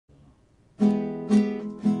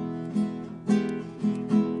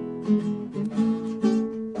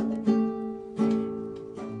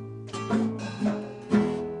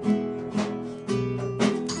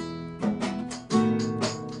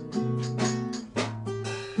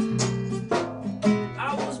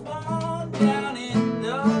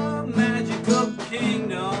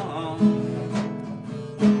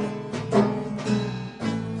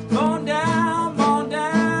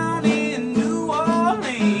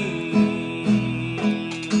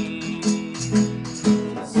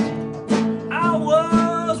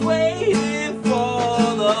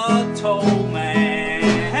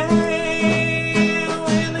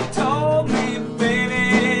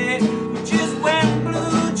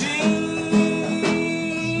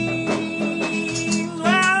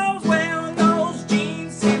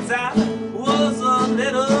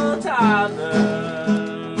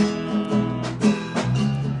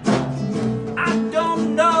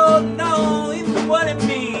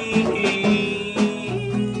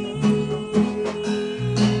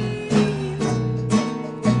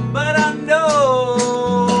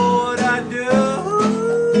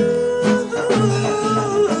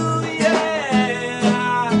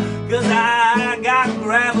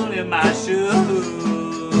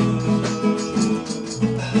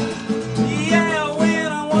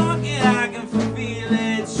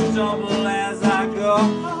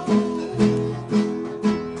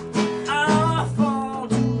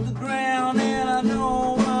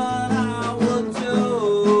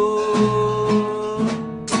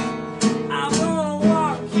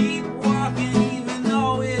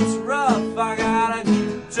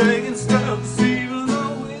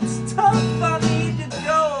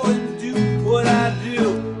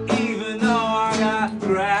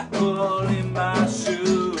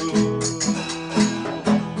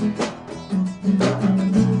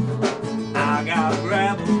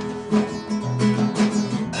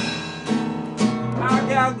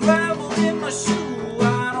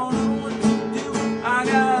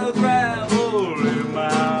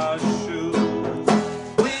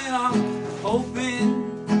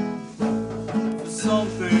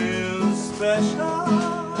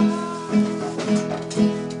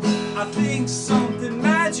think something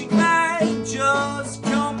magic might just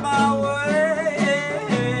come my way.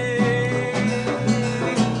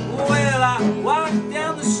 Well, I walk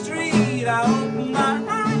down the street, I open my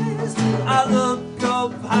eyes, I look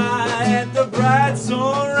up high at the bright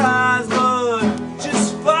sunrise, but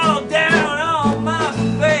just fall down on my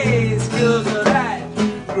face 'cause of that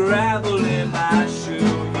gravel in my shoe.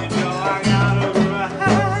 You know I gotta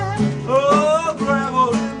ride, oh, gravel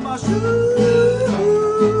in my shoe.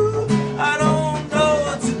 I don't know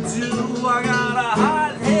what to do, I got a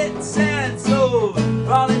hot head sense of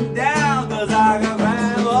falling down 'cause I got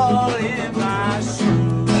gravel in my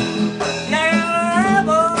shoe. Yeah,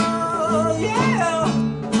 gravel, yeah,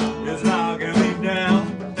 it's knocking me down,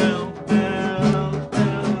 down, down,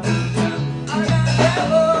 down, down. I got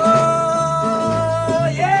gravel,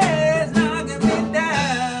 yeah, it's knocking me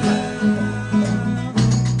down.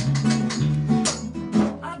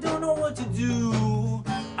 I don't know what to do,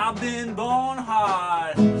 I've been born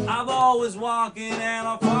hard, I've always walking and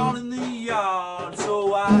I fall in the yard,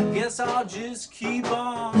 so I guess I'll just keep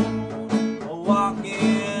on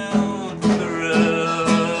walking.